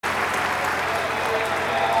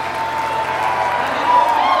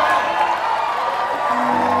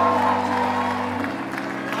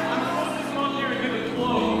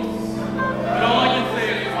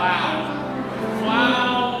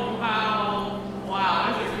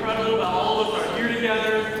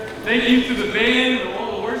Thank you to the band and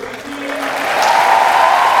all the worship team. Thank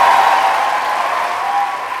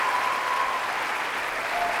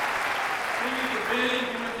you to the band,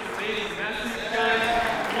 thank you to the amazing Massey guys.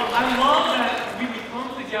 Well, I love that we can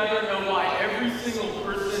come together and know why every single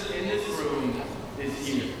person in this room is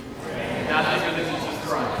here. That's because of Jesus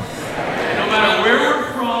Christ. And no matter where we're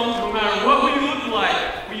from, no matter what we look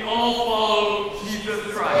like, we all follow Jesus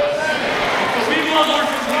Christ. And so we love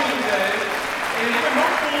worship him today. And we're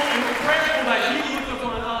hopeful and we're prayerful that he looks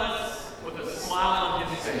upon us with a smile on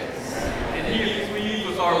his face. And he is pleased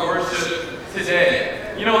with our worship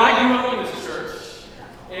today. You know, I grew up in this church.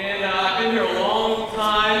 And I've been here a long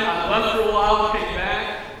time. I left for a while, came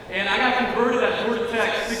back. And I got converted at Georgia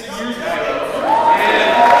Tech 6 years ago. And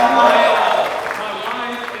my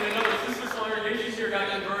wife and another sister congregation here got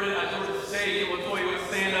converted at Georgia State. And Latoya would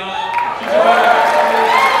stand up. She's right.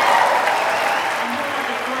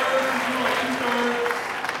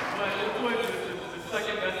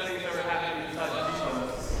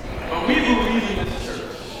 We believe in this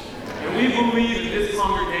church, and we believe in this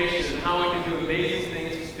congregation and how we can do amazing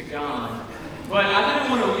things to God. But I didn't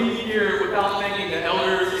want to leave here without thanking the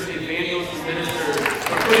elders and the evangelists and ministers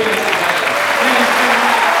for putting us together. Thank you so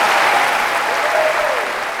much.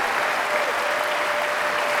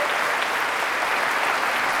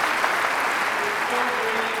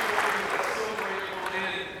 We're so grateful.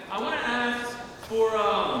 And I want to ask for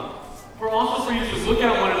also for you to look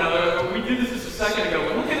at one another. We did this just a second ago.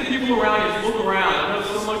 But look at the people around you. Just look around. I know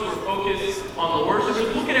so much we're focused on the worship.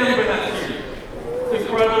 Just look at everybody that's here. It's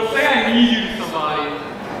incredible. Say I need you to somebody.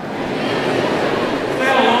 Say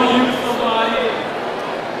I love you to somebody.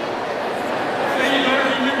 Say you better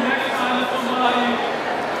be here next time to somebody.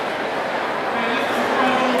 Man, this is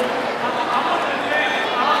incredible. I want to thank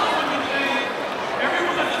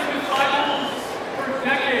everyone that's been disciples for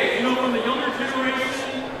decades. You know, from the younger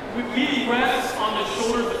generation, we rest on the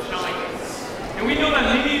shoulders of giants. And we know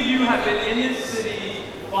that many of you have been in this city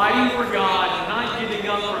fighting for God and not giving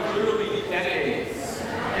up for literally decades.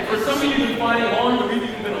 And for some of you, you've been fighting longer than we've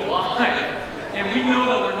even been alive. And we know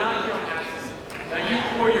that we're not here on accident. That you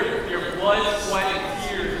pour your blood, sweat, and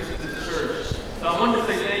tears into the church. So I wanted to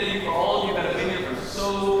say thank you for all of you that have been here for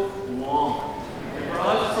so long. And for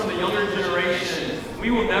us from the younger generation, we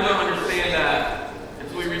will never understand that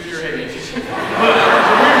until we reach your age. But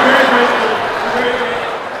we're very grateful. We're very grateful.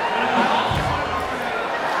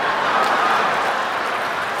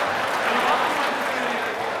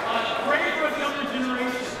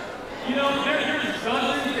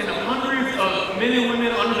 Men and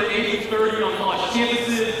women under the age of 30 on college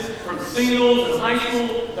campuses, from singles and high school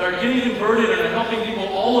that are getting converted and are helping people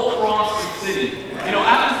all across the city. You know,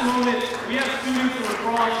 at this moment, we have students from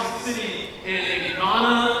across the city in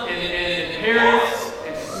Ghana, in Paris,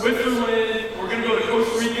 in Switzerland. We're going to go to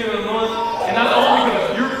Costa Rica in a month. And that's all because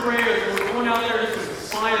of your prayers. We're going out there to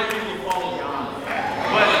inspire people to follow God.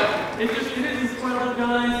 But it is incredible,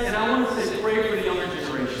 guys. And I want to say pray for the younger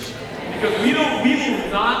generation. Because we will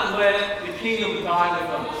not let the kingdom die with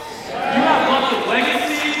us. You have left a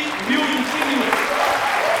legacy, and we will continue it.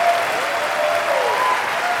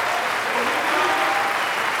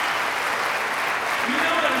 We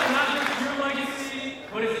know that it's not just your legacy,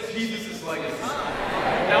 but it's Jesus' legacy.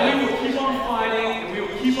 Now we will keep on fighting, and we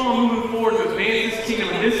will keep on moving forward to advance this kingdom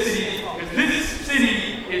in this city, because this city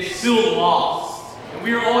is still lost. And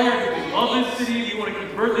we are all here because we love this city, we want to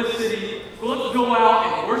convert this city. So let's go out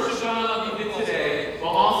and worship God like we did today,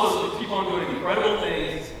 while also keep on doing incredible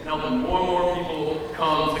things and helping more and more people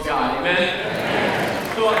come to God.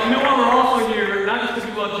 Amen? So you know why we're also here, not just because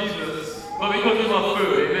we love Jesus, but because we love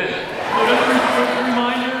food. Amen? So just a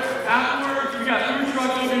reminder, afterwards, we got food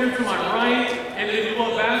trucks over here to my right, and if you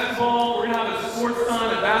love basketball, we're going to have a sports time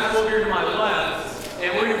and basketball here to my left, and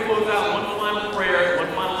we're going to close out one final prayer, one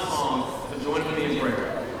final song, so join with me in prayer.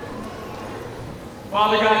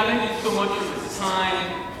 Father God, thank you so much for this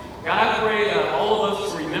time. God, I pray that all of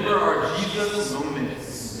us will remember our Jesus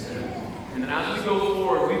moments. And that as we go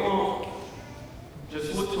forward, we won't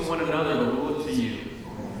just look to one another, but we'll look to you.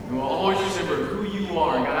 And we'll always remember who you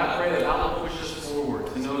are. And God, I pray that will push us forward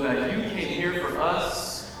to know that you came here for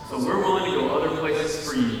us, so we're willing to go other places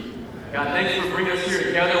for you. God, thanks for bringing us here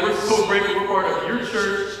together. We're so grateful we're part of your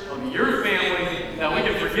church, of your family, that we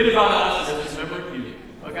can forget about us and just remember you.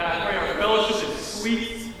 But God, I pray our fellowship is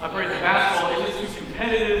sweet. I pray the basketball isn't too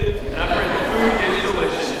competitive. And I pray the food is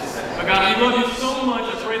delicious. But God, we love you so much.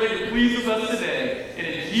 I pray that you're pleased with us today. And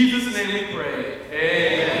in Jesus' name we pray.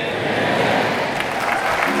 Amen.